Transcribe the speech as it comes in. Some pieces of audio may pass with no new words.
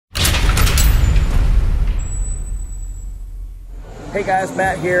Hey guys,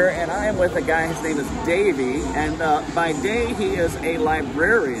 Matt here, and I am with a guy, his name is Davey, and by day he is a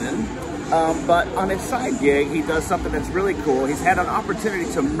librarian, but on his side gig he does something that's really cool. He's had an opportunity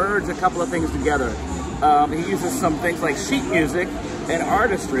to merge a couple of things together. He uses some things like sheet music and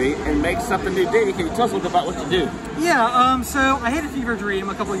artistry and makes something new. Davey, can you tell us a little bit about what you do? Yeah, so I had a fever dream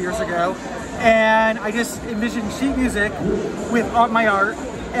a couple of years ago, and I just envisioned sheet music with my art,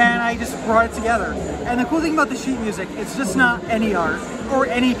 and I just brought it together. And the cool thing about the sheet music, it's just not any art or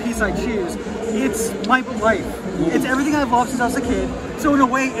any piece I choose. It's my life. It's everything I've loved since I was a kid. So in a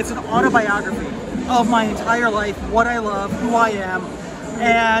way, it's an autobiography of my entire life, what I love, who I am.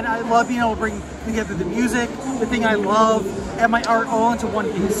 And I love being able to bring together the music, the thing I love, and my art all into one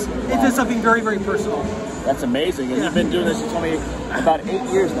piece. It does something very, very personal. That's amazing. And you've been doing this, you told me, about 8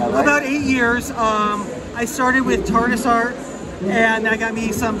 years now, right? About 8 years. I started with TARDIS art, and that got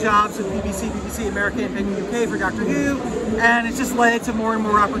me some jobs with BBC America and Penguin UK for Doctor Who, and it's just led to more and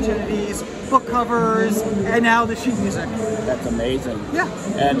more opportunities, book covers, and now the sheet music. That's amazing. Yeah.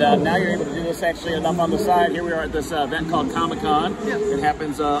 And now you're able to do this actually enough on the side. Here we are at this event called Comiccon. Yeah. It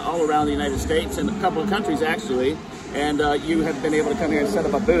happens all around the United States and a couple of countries actually. And you have been able to come here and set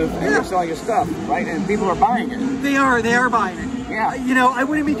up a booth, and you're selling your stuff, right? And people are buying it. They are buying it. Yeah. You know, I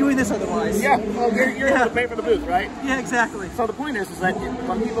wouldn't be doing this otherwise. Yeah, well, you're able to pay for the booth, right? Yeah, exactly. So the point is that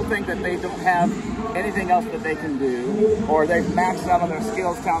when people think that they don't have anything else that they can do, or they've maxed out on their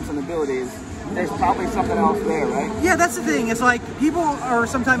skills, talents, and abilities, there's probably something else there, right? Yeah, that's the thing. It's like people are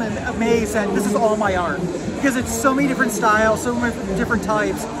sometimes amazed that this is all my art because it's so many different styles, so many different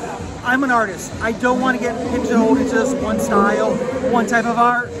types. I'm an artist. I don't want to get pigeonholed into just one style, one type of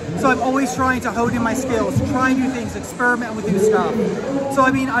art. So I'm always trying to hone in my skills, try new things, experiment with new stuff. So I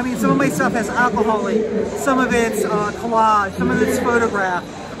mean, some of my stuff has alcoholic, some of it's collage, some of it's photograph.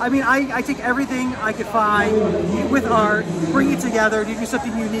 I mean, I take everything I could find with art, bring it together to do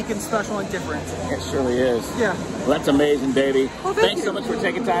something unique and special and different. It surely is. Yeah. Well, that's amazing, Davey. Well, Thanks so much for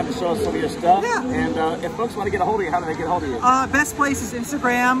taking time to show us some of your stuff. Yeah. And if folks want to get a hold of you, how do they get a hold of you? Best place is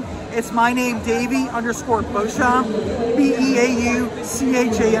Instagram. It's my name, Davey_Beauchamp,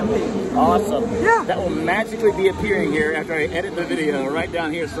 BEAUCHAMP. Awesome. Yeah. That will magically be appearing here after I edit the video, right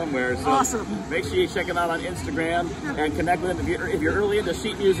down here somewhere. So awesome. Make sure you check him out on Instagram and connect with him if you're early into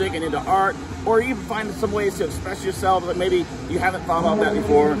sheet music and into art, or even find some ways to express yourself that maybe you haven't thought about that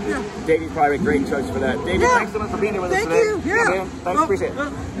before. Yeah. Davey's probably a great choice for that. Davey, thanks so much for being here with us today. Thank you. Yeah. Man. Thanks, appreciate it.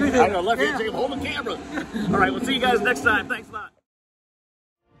 I know, love you. Hold the camera. All right, we'll see you guys next time. Thanks a lot.